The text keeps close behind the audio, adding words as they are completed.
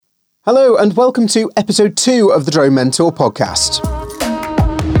Hello and welcome to episode 2 of the Drone Mentor podcast.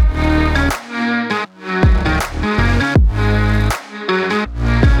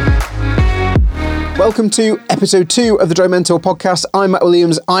 Welcome to episode 2 of the Drone Mentor podcast. I'm Matt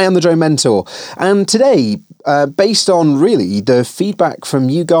Williams, I am the Drone Mentor. And today, based on really the feedback from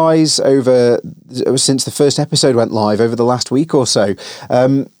you guys since the first episode went live over the last week or so,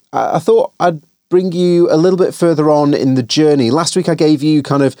 I thought I'd bring you a little bit further on in the journey. Last week I gave you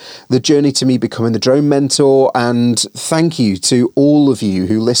kind of the journey to me becoming the Drone Mentor, and thank you to all of you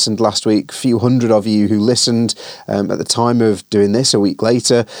who listened last week, a few hundred of you who listened at the time of doing this a week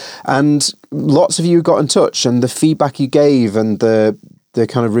later, and lots of you got in touch, and the feedback you gave and the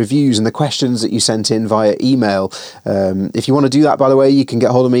kind of reviews and the questions that you sent in via email. If you want to do that, by the way, you can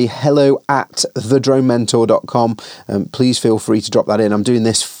get hold of me, hello@thedronementor.com. Please feel free to drop that in. I'm doing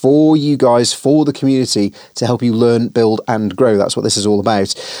this for you guys, for the community, to help you learn, build and grow. That's what this is all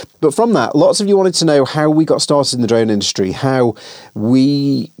about. But from that, lots of you wanted to know how we got started in the drone industry, how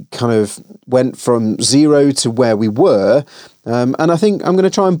we kind of went from zero to where we were. And I think I'm going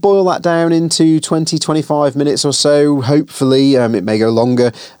to try and boil that down into 20-25 minutes or so. Hopefully, it may go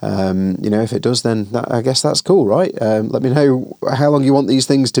longer. If it does, then I guess that's cool, right? Let me know how long you want these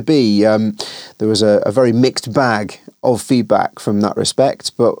things to be. There was a very mixed bag of feedback from that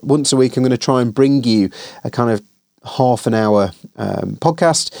respect. But once a week, I'm going to try and bring you a kind of half an hour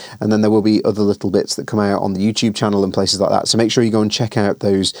podcast, and then there will be other little bits that come out on the YouTube channel and places like that. So make sure you go and check out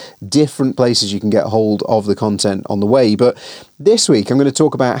those different places you can get hold of the content on the way. But this week I'm going to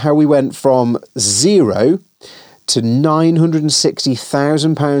talk about how we went from zero to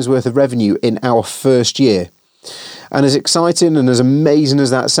 £960,000 worth of revenue in our first year. And as exciting and as amazing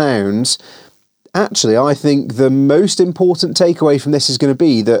as that sounds, actually I think the most important takeaway from this is going to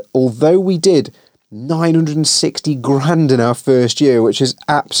be that although we did 960 grand in our first year, which is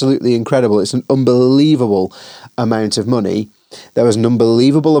absolutely incredible. It's an unbelievable amount of money. There was an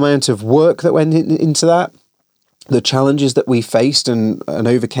unbelievable amount of work that went into that. The challenges that we faced and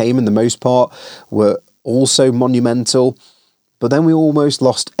overcame, in the most part, were also monumental. But then we almost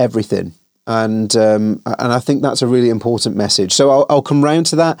lost everything. And I think that's a really important message. So I'll come round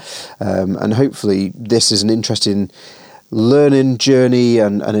to that, and hopefully this is an interesting learning journey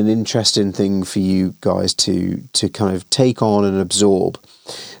and an interesting thing for you guys to kind of take on and absorb.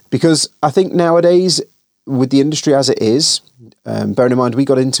 Because I think nowadays, with the industry as it is, bearing in mind we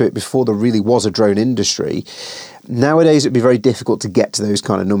got into it before there really was a drone industry, nowadays it'd be very difficult to get to those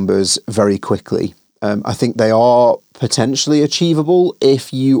kind of numbers very quickly. I think they are potentially achievable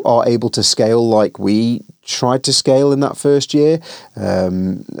if you are able to scale like we tried to scale in that first year,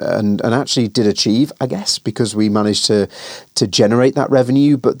 and actually did achieve, I guess, because we managed to generate that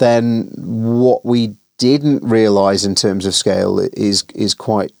revenue. But then what we didn't realise in terms of scale is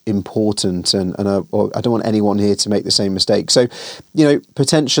quite important, and I don't want anyone here to make the same mistake. So,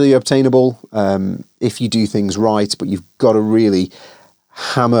 potentially obtainable if you do things right, but you've got to really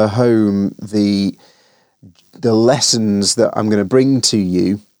hammer home the lessons that I'm going to bring to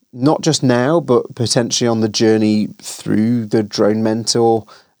you, not just now, but potentially on the journey through the Drone Mentor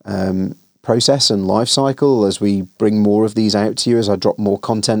process and life cycle, as we bring more of these out to you, as I drop more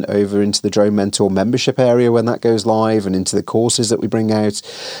content over into the Drone Mentor membership area when that goes live, and into the courses that we bring out.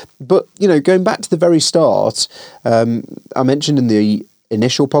 But, going back to the very start, I mentioned in the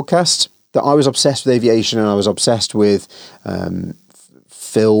initial podcast that I was obsessed with aviation, and I was obsessed with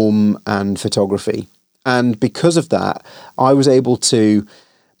film and photography. And because of that, I was able to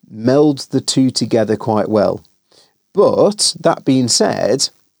meld the two together quite well. But that being said,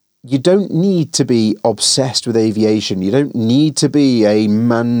 you don't need to be obsessed with aviation. You don't need to be a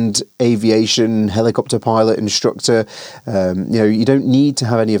manned aviation helicopter pilot instructor. You don't need to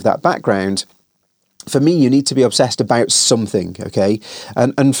have any of that background. For me, you need to be obsessed about something, okay?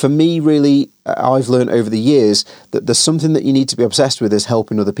 And for me, really, I've learned over the years that there's something that you need to be obsessed with is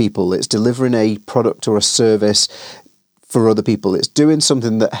helping other people. It's delivering a product or a service for other people. It's doing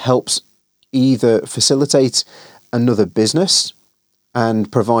something that helps either facilitate another business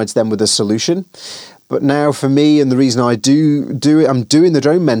and provides them with a solution. But now for me, and the reason I do it, I'm doing the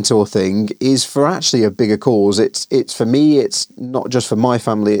Drone Mentor thing, is for actually a bigger cause. It's for me, it's not just for my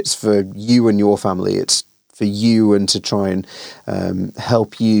family, it's for you and your family. It's for you, and to try and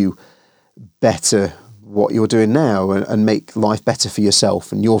help you better what you're doing now, and make life better for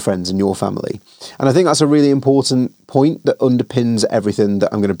yourself and your friends and your family. And I think that's a really important point that underpins everything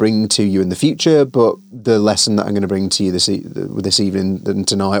that I'm going to bring to you in the future, but the lesson that I'm going to bring to you this evening and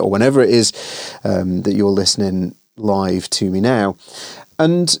tonight, or whenever it is that you're listening live to me now.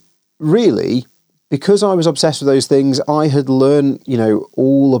 And really, because I was obsessed with those things, I had learned,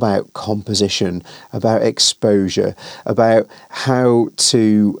 all about composition, about exposure, about how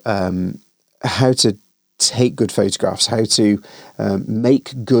to take good photographs, how to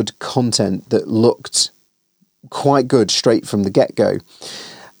make good content that looked quite good straight from the get-go.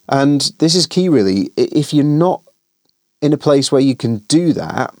 And this is key, really. If you're not in a place where you can do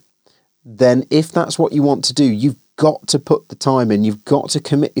that, then if that's what you want to do, you've got to put the time in. You've got to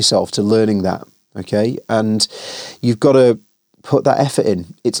commit yourself to learning that, okay? And you've got to put that effort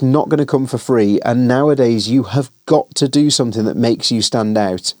in. It's not going to come for free. And nowadays, you have got to do something that makes you stand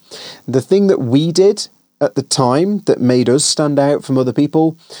out. The thing that we did at the time that made us stand out from other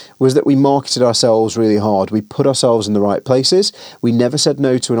people was that we marketed ourselves really hard. We put ourselves in the right places. We never said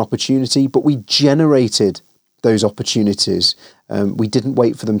no to an opportunity, but we generated those opportunities. We didn't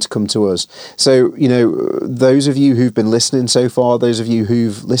wait for them to come to us. So, those of you who've been listening so far, those of you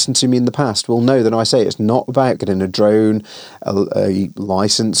who've listened to me in the past will know that I say it's not about getting a drone, a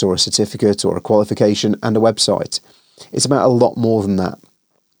license or a certificate or a qualification and a website. It's about a lot more than that.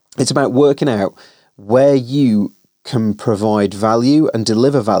 It's about working out where you can provide value and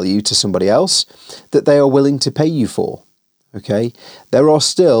deliver value to somebody else that they are willing to pay you for. Okay? There are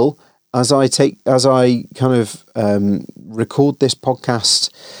still, as I kind of record this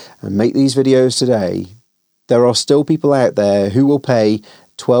podcast and make these videos today, there are still people out there who will pay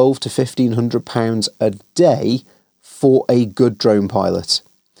 £1,200 to £1,500 a day for a good drone pilot.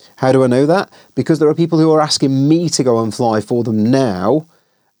 How do I know that? Because there are people who are asking me to go and fly for them now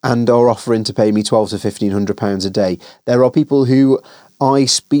and are offering to pay me £1,200 to £1,500 a day. There are people who I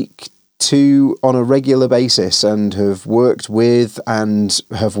speak to on a regular basis and have worked with and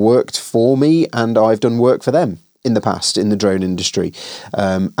have worked for me, and I've done work for them in the past in the drone industry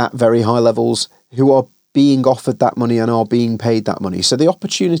at very high levels, who are being offered that money and are being paid that money. So the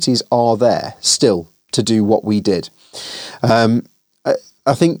opportunities are there still to do what we did. I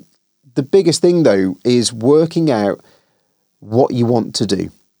think the biggest thing, though, is working out what you want to do.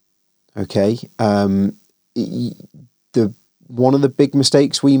 Okay, one of the big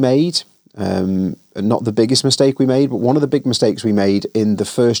mistakes we made, not the biggest mistake we made, but one of the big mistakes we made in the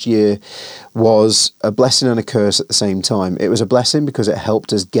first year was a blessing and a curse at the same time. It was a blessing because it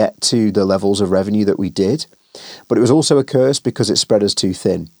helped us get to the levels of revenue that we did, but it was also a curse because it spread us too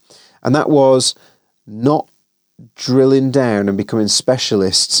thin. And that was not drilling down and becoming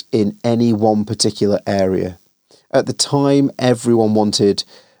specialists in any one particular area. At the time, everyone wanted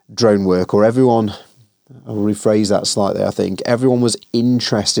drone work, or everyone, I'll rephrase that slightly, I think, everyone was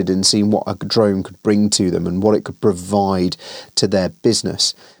interested in seeing what a drone could bring to them and what it could provide to their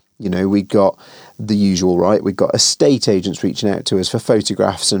business. We got the usual, right? We'd got estate agents reaching out to us for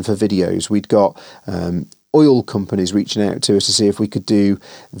photographs and for videos. We'd got oil companies reaching out to us to see if we could do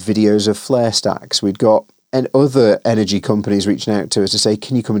videos of flare stacks. We'd got other energy companies reaching out to us to say,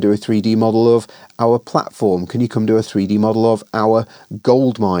 can you come and do a 3D model of our platform? Can you come do a 3D model of our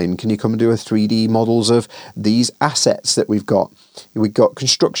gold mine? Can you come and do a 3D models of these assets that we've got? We've got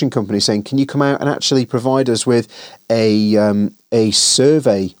construction companies saying, can you come out and actually provide us with a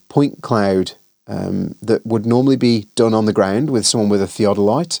survey point cloud that would normally be done on the ground with someone with a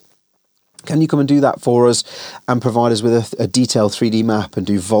theodolite? Can you come and do that for us and provide us with a detailed 3D map and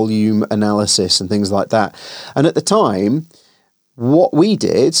do volume analysis and things like that? And at the time, what we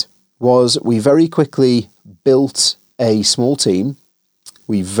did was we very quickly built a small team.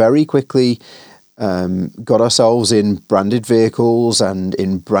 We very quickly got ourselves in branded vehicles and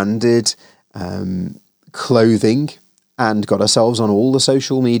in branded clothing, and got ourselves on all the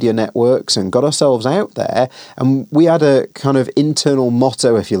social media networks and got ourselves out there. And we had a kind of internal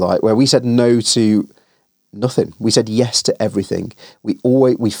motto, if you like, where we said no to nothing. We said yes to everything.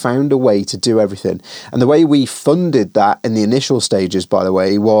 We found a way to do everything. And the way we funded that in the initial stages, by the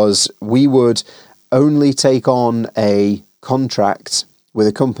way, was we would only take on a contract with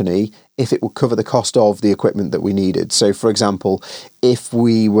a company if it would cover the cost of the equipment that we needed. So, for example, if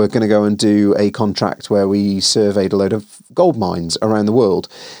we were going to go and do a contract where we surveyed a load of gold mines around the world,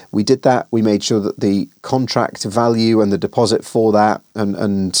 we did that. We made sure that the contract value and the deposit for that,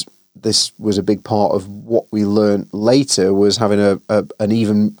 and this was a big part of what we learned later, was having an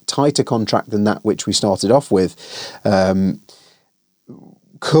even tighter contract than that which we started off with, that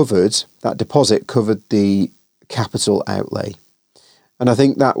deposit covered the capital outlay. And I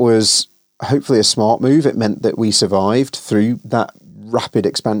think that was hopefully a smart move. It meant that we survived through that rapid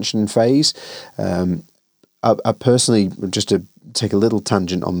expansion phase. I personally, just to take a little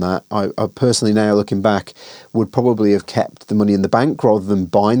tangent on that, I personally, now looking back, would probably have kept the money in the bank rather than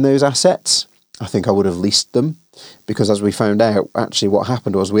buying those assets. I think I would have leased them, because as we found out, actually what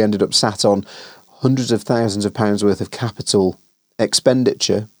happened was we ended up sat on hundreds of thousands of pounds worth of capital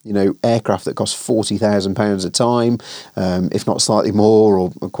expenditure, aircraft that cost £40,000 a time, if not slightly more or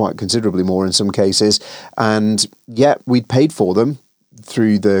quite considerably more in some cases. And we'd paid for them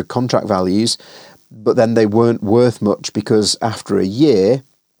through the contract values, but then they weren't worth much because after a year,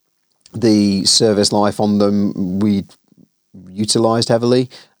 the service life on them we'd utilised heavily,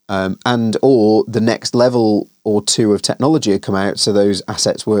 and or the next level or two of technology had come out, so those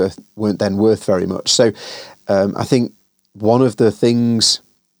assets weren't then worth very much. So I think one of the things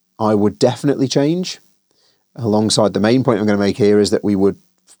I would definitely change, alongside the main point I'm going to make here, is that we would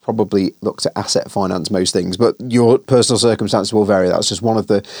probably look to asset finance most things, but your personal circumstances will vary. That's just one of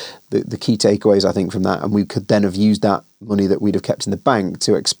the key takeaways, I think, from that. And we could then have used that money that we'd have kept in the bank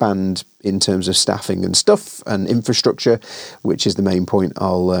to expand in terms of staffing and stuff and infrastructure, which is the main point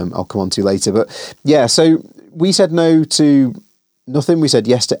I'll come on to later. But yeah, so we said no to nothing. We said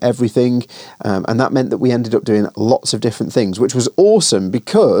yes to everything. And that meant that we ended up doing lots of different things, which was awesome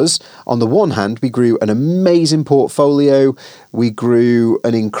because on the one hand, we grew an amazing portfolio. We grew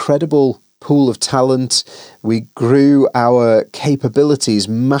an incredible pool of talent. We grew our capabilities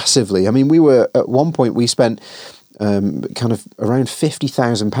massively. I mean, we were at one point, we spent kind of around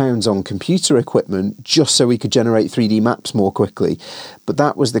 £50,000 on computer equipment just so we could generate 3D maps more quickly. But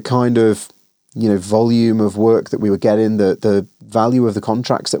that was the kind of volume of work that we were getting, the value of the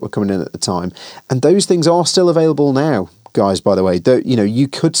contracts that were coming in at the time. And those things are still available now, guys, by the way. You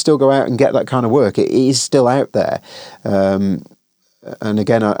could still go out and get that kind of work. It is still out there. And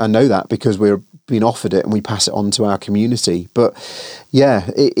again, I know that because we're being offered it and we pass it on to our community. But yeah,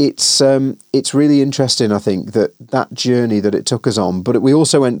 it's really interesting, I think, that journey that it took us on. But we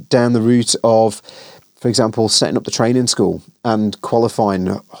also went down the route of, for example, setting up the training school and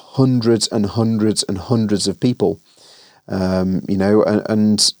qualifying hundreds and hundreds and hundreds of people,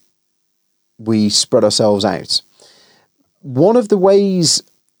 and we spread ourselves out. One of the ways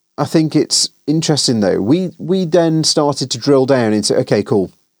I think it's interesting, though, we then started to drill down into, okay,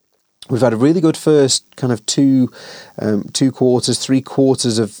 cool. We've had a really good first kind of 3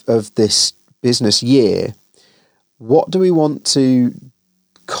 quarters of this business year. What do we want to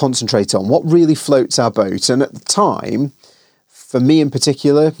concentrate on? What really floats our boat? And at the time, for me in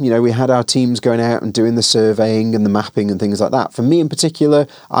particular, we had our teams going out and doing the surveying and the mapping and things like that. For me in particular,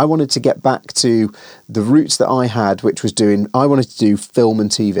 I wanted to get back to the roots that I had, which was I wanted to do film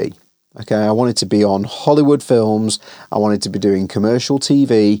and TV. Okay, I wanted to be on Hollywood films. I wanted to be doing commercial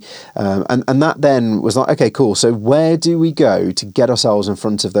TV. And that then was like, okay, cool. So where do we go to get ourselves in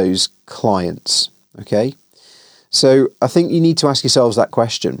front of those clients? Okay. So I think you need to ask yourselves that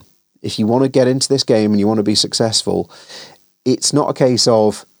question. If you want to get into this game and you want to be successful, it's not a case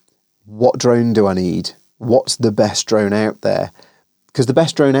of what drone do I need? What's the best drone out there? Because the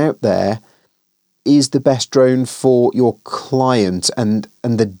best drone out there is the best drone for your client and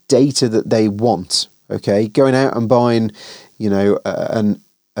the data that they want. Okay, going out and buying,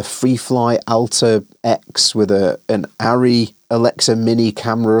 a FreeFly Alta X with an Arri Alexa Mini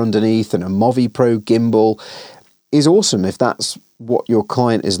camera underneath and a Movi Pro gimbal is awesome if that's what your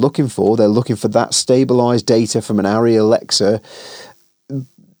client is looking for. They're looking for that stabilized data from an Arri Alexa,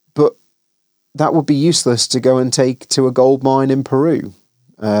 but that would be useless to go and take to a gold mine in Peru,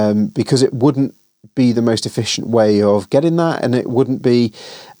 because it wouldn't be the most efficient way of getting that, and it wouldn't be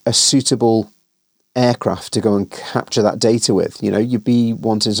a suitable aircraft to go and capture that data with. You'd be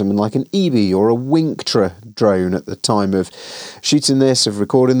wanting something like an EB or a Winktra drone at the time of shooting this, of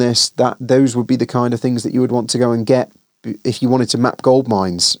recording this. Those would be the kind of things that you would want to go and get if you wanted to map gold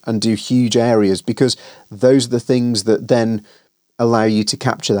mines and do huge areas, because those are the things that then allow you to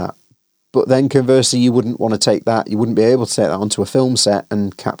capture that. But then conversely, you wouldn't want to take that, you wouldn't be able to take that onto a film set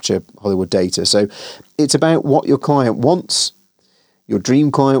and capture Hollywood data. So it's about what your client wants, your dream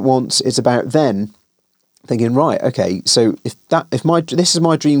client wants. It's about then thinking, right, okay, so if this is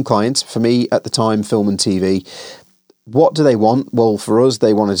my dream client, for me at the time, film and TV, what do they want? Well, for us,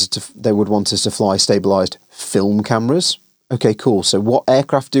 they would want us to fly stabilized film cameras. Okay, cool. So what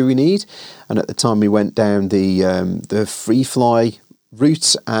aircraft do we need? And at the time, we went down the FreeFly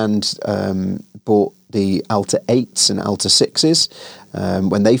route and bought the Alta 8s and Alta 6s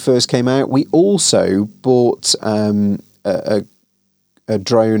when they first came out. We also bought a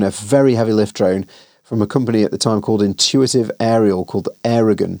drone, a very heavy lift drone, from a company at the time called Intuitive Aerial, called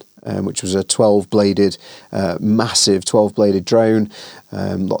Aerogun, which was a 12-bladed, massive 12-bladed drone,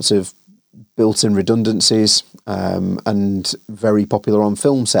 lots of built-in redundancies, and very popular on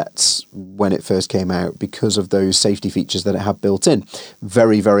film sets when it first came out because of those safety features that it had built in.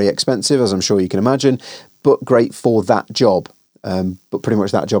 Very, very expensive, as I'm sure you can imagine, but great for that job, but pretty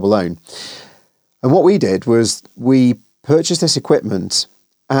much that job alone. And what we did was we purchased this equipment,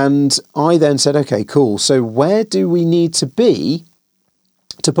 and I then said, okay, cool. So where do we need to be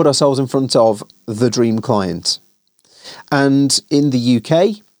to put ourselves in front of the dream client? And in the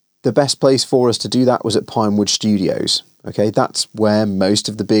UK, the best place for us to do that was at Pinewood Studios. Okay, that's where most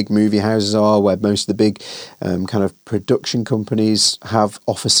of the big movie houses are, where most of the big kind of production companies have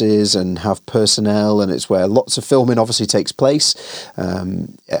offices and have personnel, and it's where lots of filming obviously takes place,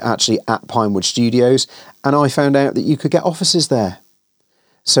 actually at Pinewood Studios. And I found out that you could get offices there.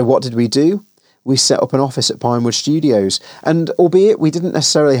 So what did we do? We set up an office at Pinewood Studios. And albeit we didn't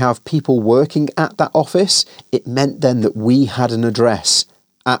necessarily have people working at that office, it meant then that we had an address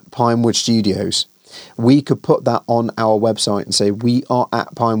at Pinewood Studios. We could put that on our website and say, we are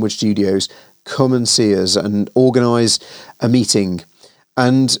at Pinewood Studios, come and see us, and organise a meeting.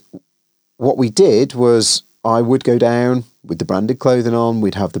 And what we did was I would go down with the branded clothing on.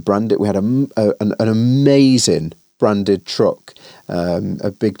 We'd have the branded, we had an amazing branded truck,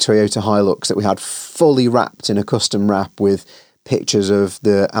 a big Toyota Hilux that we had fully wrapped in a custom wrap with pictures of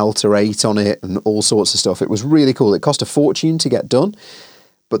the Alta 8 on it and all sorts of stuff. It was really cool. It cost a fortune to get done,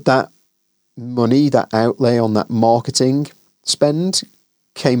 but that money, that outlay on that marketing spend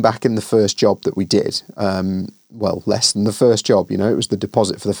came back in the first job that we did. Well, less than the first job, it was the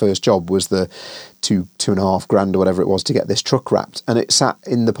deposit for the first job was the $2,500 or whatever it was to get this truck wrapped. And it sat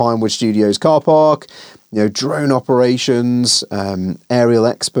in the Pinewood Studios car park, drone operations, aerial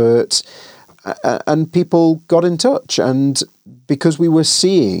experts, and people got in touch. And because we were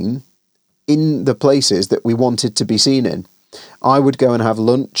seeing in the places that we wanted to be seen in, I would go and have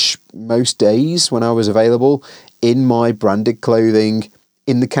lunch most days when I was available in my branded clothing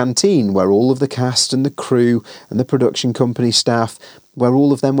in the canteen, where all of the cast and the crew and the production company staff, where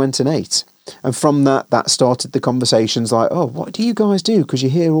all of them went and ate. And from that started the conversations like, oh, what do you guys do? Because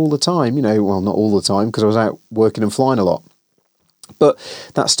you're here all the time, well, not all the time because I was out working and flying a lot. But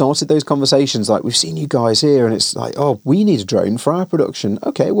that started those conversations like, we've seen you guys here, and it's like, oh, we need a drone for our production.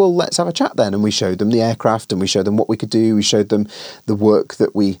 Okay, well, let's have a chat then. And we showed them the aircraft, and we showed them what we could do. We showed them the work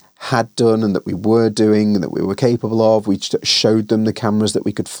that we had done and that we were doing and that we were capable of. We showed them the cameras that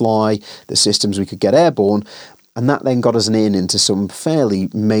we could fly, the systems we could get airborne. And that then got us an in into some fairly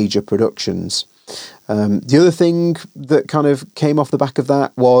major productions. The other thing that kind of came off the back of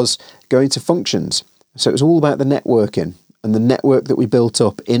that was going to functions. So it was all about the networking. And the network that we built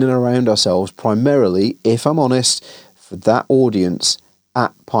up in and around ourselves, primarily, if I'm honest, for that audience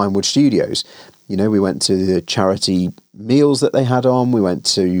at Pinewood Studios. We went to the charity meals that they had on. We went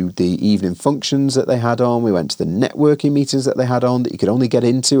to the evening functions that they had on. We went to the networking meetings that they had on that you could only get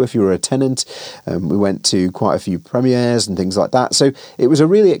into if you were a tenant. We went to quite a few premieres and things like that. So it was a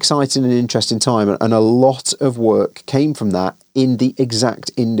really exciting and interesting time. And a lot of work came from that in the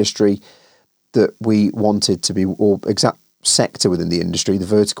exact industry that we wanted to be, or exact sector within the industry, the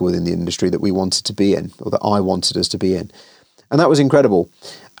vertical within the industry that we wanted to be in, or that I wanted us to be in. And that was incredible.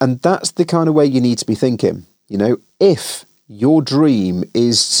 And that's the kind of way you need to be thinking. If your dream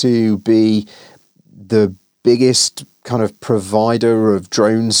is to be the biggest kind of provider of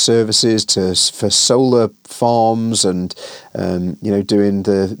drone services for solar farms and doing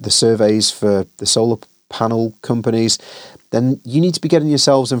the surveys for the solar panel companies, then you need to be getting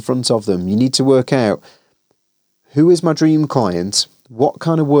yourselves in front of them. You need to work out, who is my dream client? What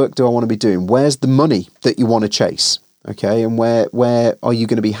kind of work do I want to be doing? Where's the money that you want to chase? Okay, and where are you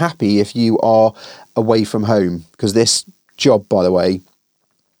going to be happy if you are away from home? Because this job, by the way,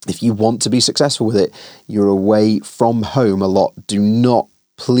 if you want to be successful with it, you're away from home a lot. Do not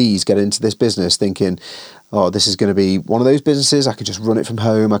please get into this business thinking, oh, this is going to be one of those businesses, I can just run it from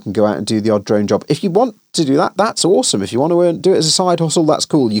home, I can go out and do the odd drone job. If you want to do that, that's awesome. If you want to do it as a side hustle, that's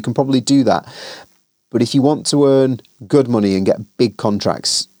cool. You can probably do that. But if you want to earn good money and get big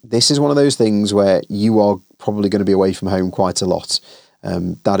contracts, this is one of those things where you are probably going to be away from home quite a lot.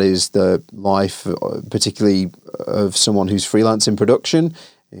 That is the life, particularly of someone who's freelance in production,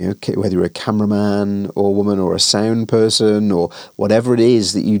 whether you're a cameraman or woman or a sound person or whatever it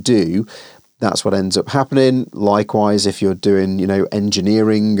is that you do, that's what ends up happening. Likewise, if you're doing,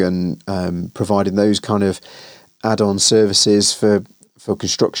 engineering and providing those kind of add-on services for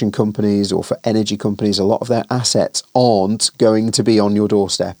construction companies or for energy companies, a lot of their assets aren't going to be on your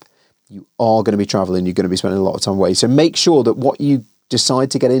doorstep. You are going to be traveling, you're going to be spending a lot of time away. So make sure that what you decide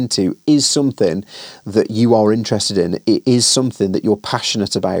to get into is something that you are interested in. It is something that you're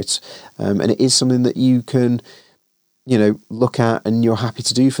passionate about. And it is something that you can, look at and you're happy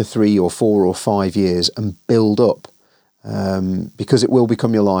to do for 3 or 4 or 5 years and build up. Because it will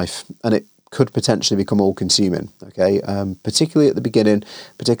become your life, and it could potentially become all-consuming, okay? Particularly at the beginning,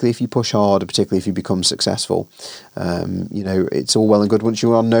 particularly if you push hard, particularly if you become successful. It's all well and good once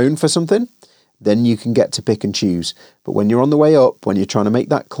you are known for something, then you can get to pick and choose. But when you're on the way up, when you're trying to make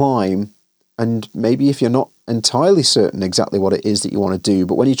that climb, and maybe if you're not entirely certain exactly what it is that you want to do,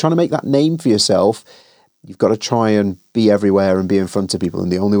 but when you're trying to make that name for yourself, you've got to try and be everywhere and be in front of people.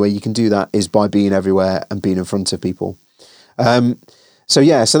 And the only way you can do that is by being everywhere and being in front of people. So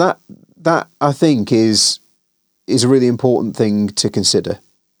that I think is a really important thing to consider.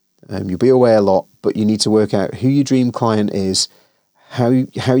 You'll be away a lot, but you need to work out who your dream client is, how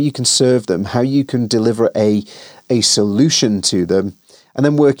you can serve them, how you can deliver a solution to them, and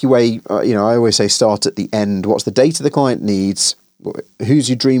then work your way. I always say start at the end. What's the data the client needs? Who's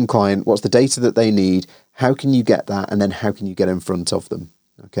your dream client? What's the data that they need? How can you get that? And then how can you get in front of them?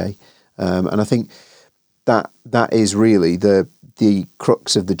 Okay, and I think that is really the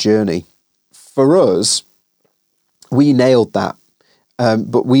crux of the journey. For us, we nailed that.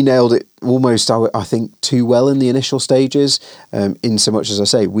 But we nailed it almost, I think, too well in the initial stages, in so much as I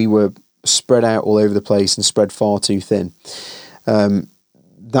say, we were spread out all over the place and spread far too thin.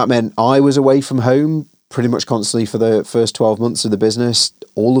 That meant I was away from home pretty much constantly for the first 12 months of the business.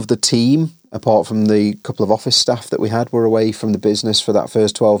 All of the team, apart from the couple of office staff that we had, were away from the business for that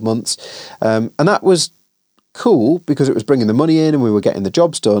first 12 months. And that was cool because it was bringing the money in and we were getting the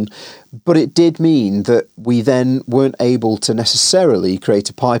jobs done, but it did mean that we then weren't able to necessarily create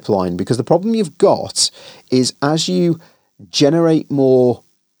a pipeline, because the problem you've got is as you generate more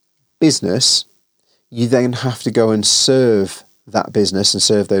business, you then have to go and serve that business and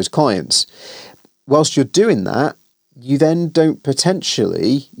serve those clients. Whilst you're doing that, you then don't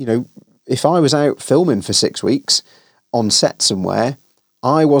potentially, if I was out filming for 6 weeks on set somewhere,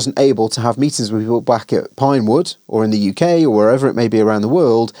 I wasn't able to have meetings with people back at Pinewood or in the UK or wherever it may be around the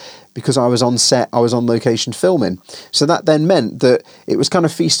world, because I was on set, I was on location filming. So that then meant that it was kind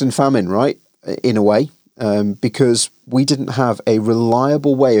of feast and famine, right, in a way, because we didn't have a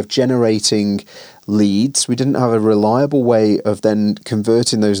reliable way of generating leads. We didn't have a reliable way of then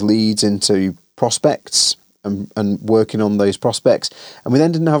converting those leads into prospects and working on those prospects. And we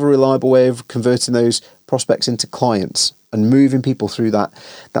then didn't have a reliable way of converting those prospects into clients and moving people through that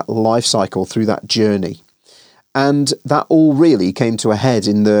life cycle, through that journey. And that all really came to a head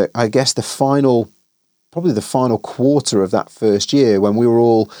in probably the final quarter of that first year, when we were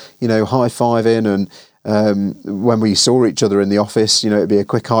all, high-fiving, and when we saw each other in the office, it'd be a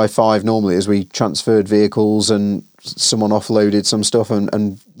quick high five normally as we transferred vehicles and someone offloaded some stuff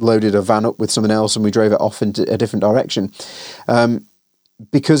and loaded a van up with something else and we drove it off into a different direction.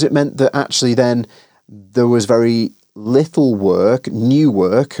 Because it meant that actually then there was very little new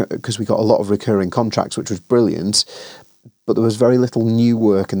work, because we got a lot of recurring contracts, which was brilliant, but there was very little new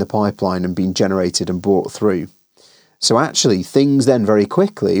work in the pipeline and being generated and brought through. So actually things then very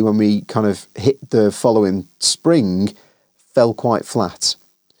quickly, when we kind of hit the following spring, fell quite flat.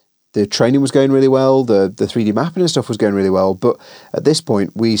 The training was going really well, the 3D mapping and stuff was going really well, but at this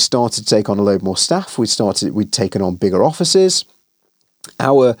point we started to take on a load more staff, we'd taken on bigger offices,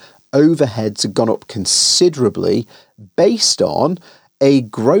 our overheads had gone up considerably based on a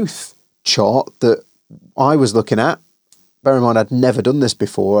growth chart that I was looking at. Bear in mind, I'd never done this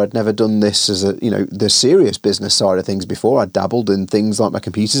before. I'd never done this as the serious business side of things before. I'd dabbled in things like my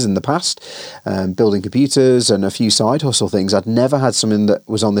computers in the past, building computers and a few side hustle things. I'd never had something that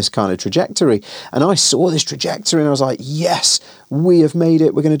was on this kind of trajectory. And I saw this trajectory and I was like, yes, we have made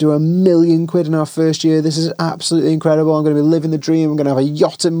it. We're going to do £1 million in our first year. This is absolutely incredible. I'm going to be living the dream. I'm going to have a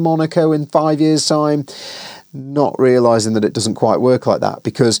yacht in Monaco in 5 years' time. Not realising that it doesn't quite work like that,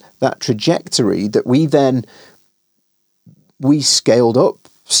 because that trajectory that we scaled up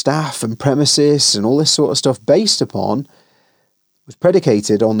staff and premises and all this sort of stuff based upon was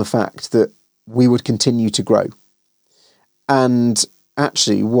predicated on the fact that we would continue to grow. And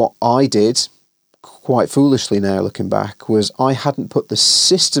actually what I did, quite foolishly now looking back, was I hadn't put the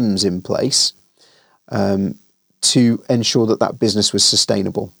systems in place to ensure that business was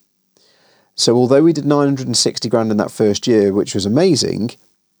sustainable. So although we did 960 grand in that first year, which was amazing,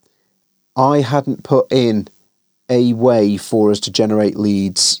 I hadn't put in a way for us to generate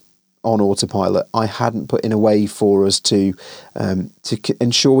leads on autopilot. I hadn't put in a way for us to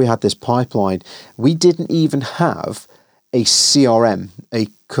ensure we had this pipeline. We didn't even have a CRM, a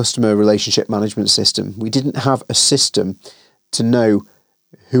customer relationship management system. We didn't have a system to know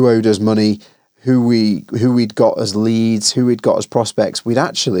who owed us money, who we'd got as leads, who we'd got as prospects. We'd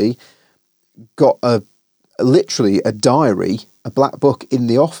actually got literally a diary, a black book in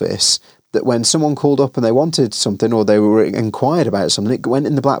the office, that when someone called up and they wanted something or they were inquired about something, it went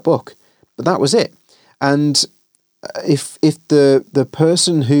in the black book. But that was it. And if the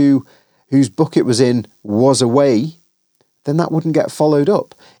person whose book it was in was away, then that wouldn't get followed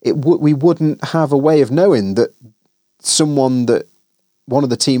up. We wouldn't have a way of knowing that someone that one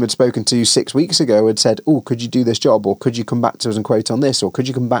of the team had spoken to 6 weeks ago had said, oh, could you do this job? Or could you come back to us and quote on this? Or could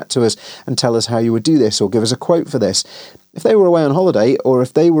you come back to us and tell us how you would do this? Or give us a quote for this? If they were away on holiday, or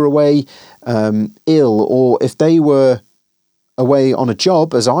if they were away ill, or if they were away on a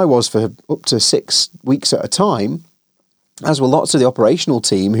job, as I was for up to 6 weeks at a time, as were lots of the operational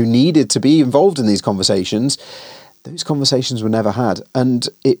team who needed to be involved in these conversations, those conversations were never had. And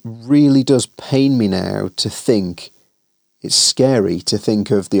it really does pain me now to think, it's scary to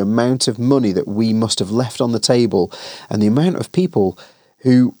think of the amount of money that we must have left on the table and the amount of people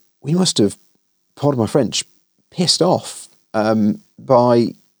who we must have, pardon my French, pissed off by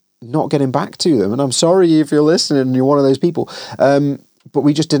not getting back to them. And I'm sorry if you're listening and you're one of those people, but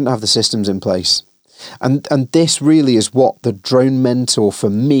we just didn't have the systems in place. And this really is what the Drone Mentor for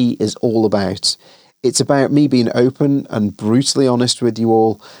me is all about. It's about me being open and brutally honest with you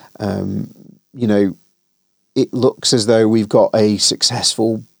all. It looks as though we've got a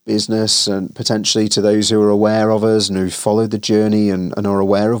successful business, and potentially to those who are aware of us and who've followed the journey and are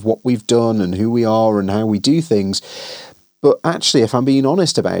aware of what we've done and who we are and how we do things. But actually, if I'm being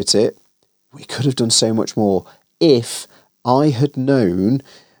honest about it, we could have done so much more if I had known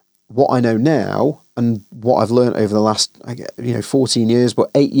what I know now and what I've learned over the last 14 years,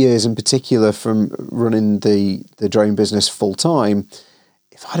 but 8 years in particular from running the drone business full time.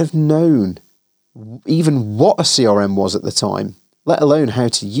 If I'd have known even what a CRM was at the time, let alone how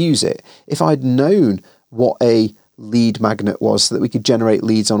to use it, if I'd known what a lead magnet was so that we could generate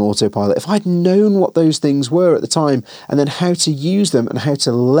leads on autopilot, if I'd known what those things were at the time and then how to use them and how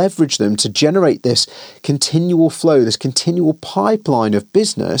to leverage them to generate this continual flow, this continual pipeline of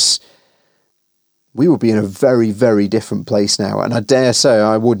business, we would be in a very, very different place now. And I dare say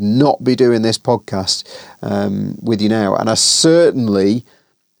I would not be doing this podcast with you now. And I certainly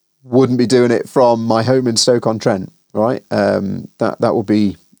wouldn't be doing it from my home in Stoke-on-Trent, right? That would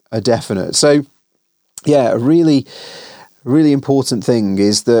be a definite. So, yeah, a really, really important thing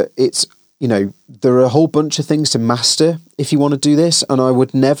is that it's, there are a whole bunch of things to master if you want to do this. And I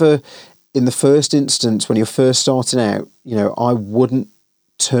would never, in the first instance, when you're first starting out, I wouldn't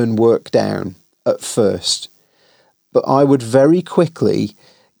turn work down at first. But I would very quickly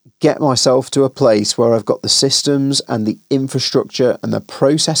get myself to a place where I've got the systems and the infrastructure and the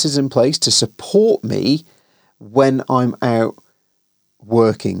processes in place to support me when I'm out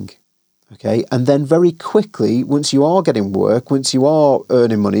working. Okay. And then very quickly, once you are getting work, once you are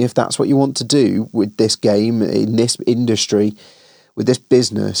earning money, if that's what you want to do with this game, in this industry, with this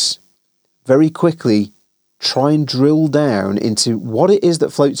business, very quickly try and drill down into what it is that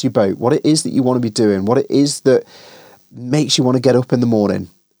floats your boat, what it is that you want to be doing, what it is that makes you want to get up in the morning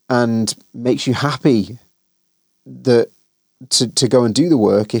and makes you happy that to go and do the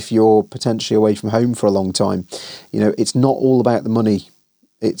work if you're potentially away from home for a long time. It's not all about the money.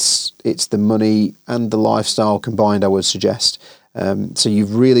 It's the money and the lifestyle combined, I would suggest. So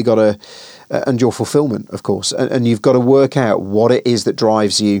you've really got to, and your fulfillment, of course, and you've got to work out what it is that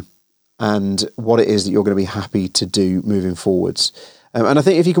drives you and what it is that you're going to be happy to do moving forwards. And I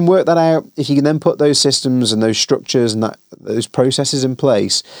think if you can work that out, if you can then put those systems and those structures and those processes in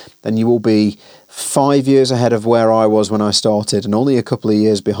place, then you will be 5 years ahead of where I was when I started and only a couple of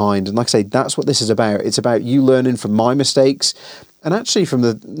years behind. And like I say, that's what this is about. It's about you learning from my mistakes and actually from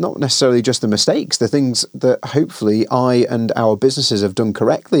not necessarily just the mistakes, the things that hopefully I and our businesses have done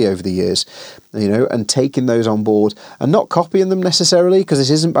correctly over the years, and taking those on board and not copying them necessarily, because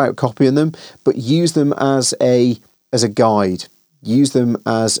this isn't about copying them, but use them as a guide. Use them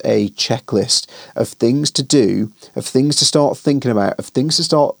as a checklist of things to do, of things to start thinking about, of things to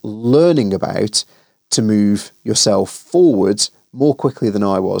start learning about to move yourself forwards more quickly than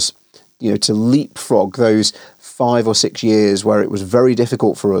I was. To leapfrog those 5 or 6 years where it was very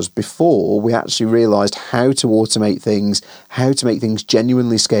difficult for us before we actually realised how to automate things, how to make things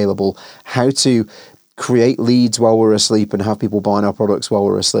genuinely scalable, how to create leads while we're asleep and have people buying our products while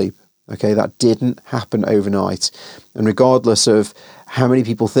we're asleep. Okay, that didn't happen overnight. And regardless of how many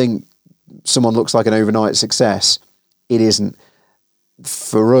people think someone looks like an overnight success, it isn't.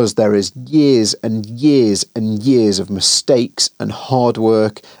 For us, there is years and years and years of mistakes and hard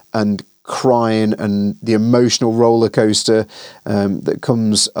work and crying and the emotional roller coaster that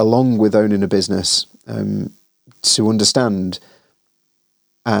comes along with owning a business to understand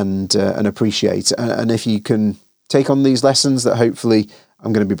and appreciate. And if you can take on these lessons that hopefully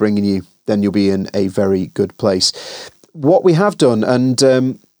I'm going to be bringing you, then you'll be in a very good place. What we have done, and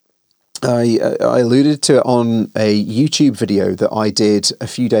I alluded to it on a YouTube video that I did a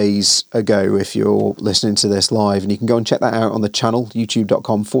few days ago if you're listening to this live, and you can go and check that out on the channel,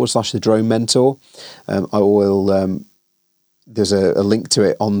 youtube.com/The Drone Mentor. I will, there's a link to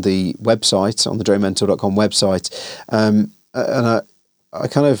it on the website, on the dronementor.com website. And I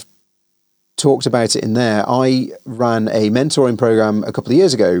kind of talked about it in there. I ran a mentoring program a couple of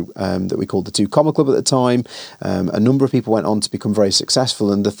years ago that we called the 2 Comma Club at the time. A number of people went on to become very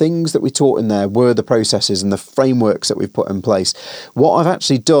successful, and the things that we taught in there were the processes and the frameworks that we've put in place. What I've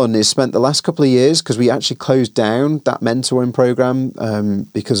actually done is spent the last couple of years, because we actually closed down that mentoring program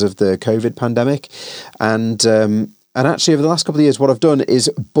because of the COVID pandemic, and actually over the last couple of years, what I've done is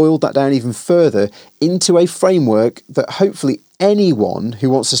boiled that down even further into a framework that hopefully anyone who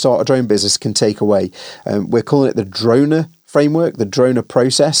wants to start a drone business can take away. We're calling it the Droner framework, the Droner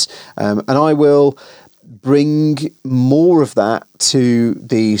process, and I will bring more of that to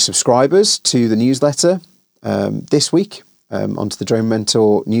the subscribers to the newsletter this week, onto the Drone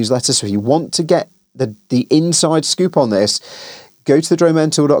Mentor newsletter. So if you want to get the inside scoop on this, go to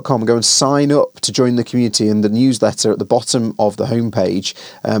thedronementor.com and go and sign up to join the community in the newsletter at the bottom of the homepage.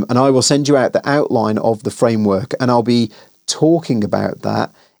 And I will send you out the outline of the framework, and I'll be talking about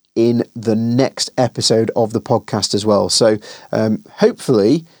that in the next episode of the podcast as well. So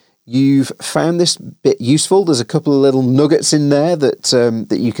hopefully you've found this bit useful. There's a couple of little nuggets in there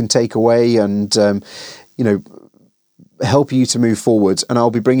that you can take away and help you to move forwards. And I'll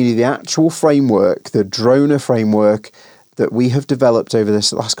be bringing you the actual framework, the Droner framework, that we have developed over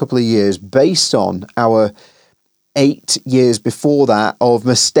this last couple of years based on our 8 years before that of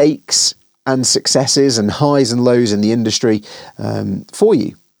mistakes and successes and highs and lows in the industry for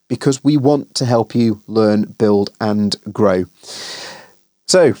you, because we want to help you learn, build and grow.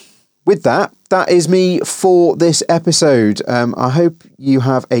 So with that is me for this episode. I hope you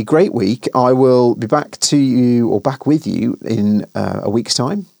have a great week. I will be back with you in a week's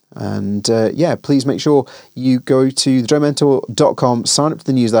time. And please make sure you go to thedronementor.com, sign up to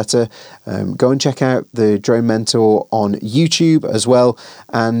the newsletter, go and check out the Drone Mentor on YouTube as well.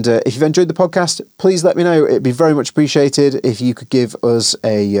 And if you've enjoyed the podcast, please let me know. It'd be very much appreciated if you could give us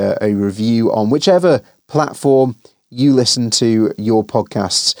a review on whichever platform you listen to your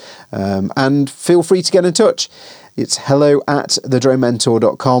podcasts. And feel free to get in touch. It's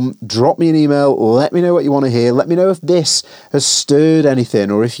hello@thedronementor.com. Drop me an email. Let me know what you want to hear. Let me know if this has stirred anything,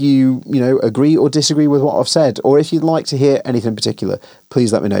 or if you agree or disagree with what I've said, or if you'd like to hear anything in particular,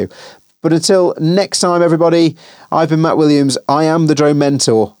 please let me know. But until next time, everybody, I've been Matt Williams. I am the Drone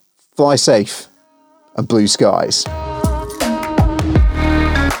Mentor. Fly safe and blue skies.